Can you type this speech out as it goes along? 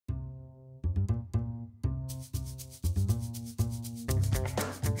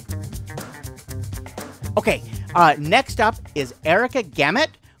Okay, next up is Erica Gamet,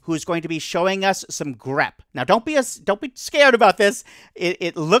 who's going to be showing us some GREP. Now, don't be scared about this.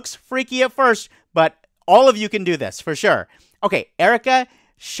 It looks freaky at first, but all of you can do this for sure. Okay, Erica,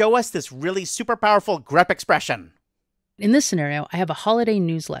 show us this really super powerful GREP expression. In this scenario, I have a holiday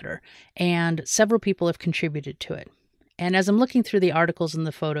newsletter, and several people have contributed to it. And as I'm looking through the articles and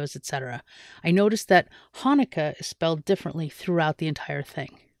the photos, etc., I noticed that Hanukk is spelled differently throughout the entire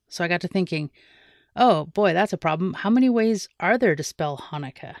thing. So I got to thinking, oh boy, that's a problem. How many ways are there to spell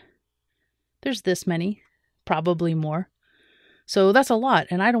Hanukk? There's this many, probably more. So that's a lot,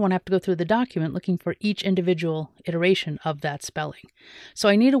 and I don't want to have to go through the document looking for each individual iteration of that spelling. So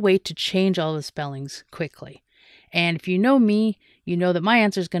I need a way to change all the spellings quickly. And if you know me, you know that my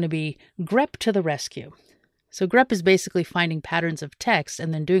answer is going to be GREP to the rescue. So GREP is basically finding patterns of text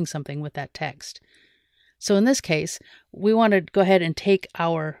and then doing something with that text. So in this case, we want to go ahead and take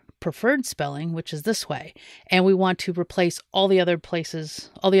our preferred spelling, which is this way, and we want to replace all the other places,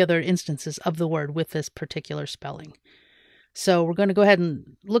 all the other instances of the word with this particular spelling. So we're going to go ahead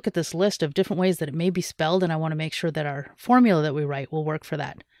and look at this list of different ways that it may be spelled, and I want to make sure that our formula that we write will work for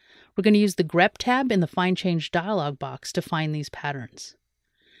that. We're going to use the GREP tab in the Find Change dialog box to find these patterns.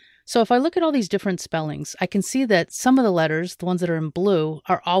 So if I look at all these different spellings, I can see that some of the letters, the ones that are in blue,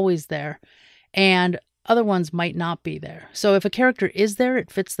 are always there, and other ones might not be there. So if a character is there,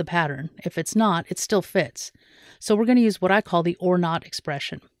 it fits the pattern. If it's not, it still fits. So we're going to use what I call the or not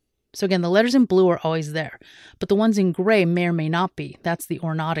expression. So again, the letters in blue are always there, but the ones in gray may or may not be. That's the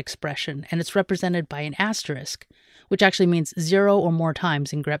or not expression, and it's represented by an asterisk, which actually means 0 or more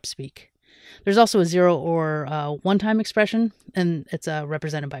times in GREP speak. There's also a 0 or one-time expression, and it's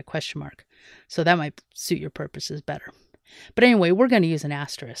represented by a question mark. So that might suit your purposes better. But anyway, we're going to use an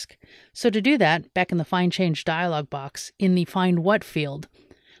asterisk. So to do that, back in the Find Change dialog box, in the Find What field,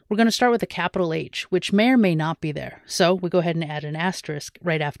 we're going to start with a capital H, which may or may not be there. So we go ahead and add an asterisk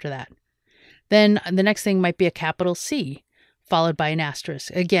right after that. Then the next thing might be a capital C, followed by an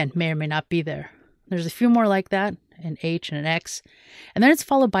asterisk. Again, may or may not be there. There's a few more like that, an H and an X. And then it's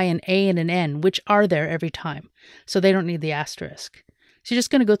followed by an A and an N, which are there every time. So they don't need the asterisk. So you're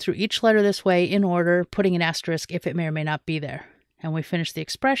just going to go through each letter this way in order, putting an asterisk if it may or may not be there. And we finish the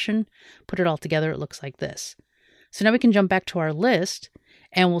expression, put it all together, it looks like this. So now we can jump back to our list,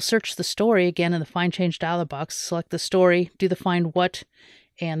 and we'll search the story again in the Find Change dialog box, select the story, do the Find What,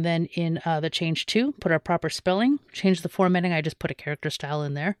 and then in the Change To, put our proper spelling, change the formatting, I just put a character style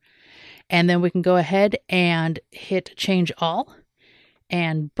in there. And then we can go ahead and hit Change All,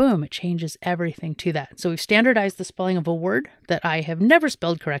 and boom, it changes everything to that. So we've standardized the spelling of a word that I have never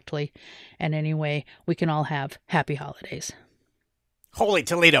spelled correctly, and anyway, we can all have happy holidays. Holy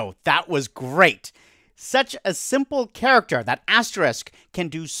Toledo, that was great. Such a simple character, that asterisk, can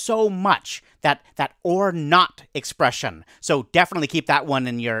do so much, that or not expression. So definitely keep that one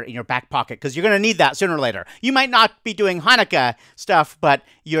in your back pocket, because you're going to need that sooner or later. You might not be doing Hanukk stuff, but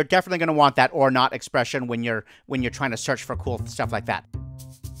you're definitely going to want that or not expression when you're trying to search for cool stuff like that.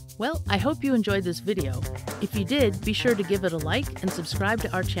 Well, I hope you enjoyed this video. If you did, be sure to give it a like and subscribe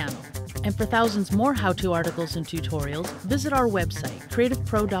to our channel. And for thousands more how-to articles and tutorials, visit our website,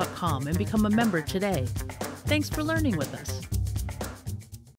 creativepro.com, and become a member today. Thanks for learning with us.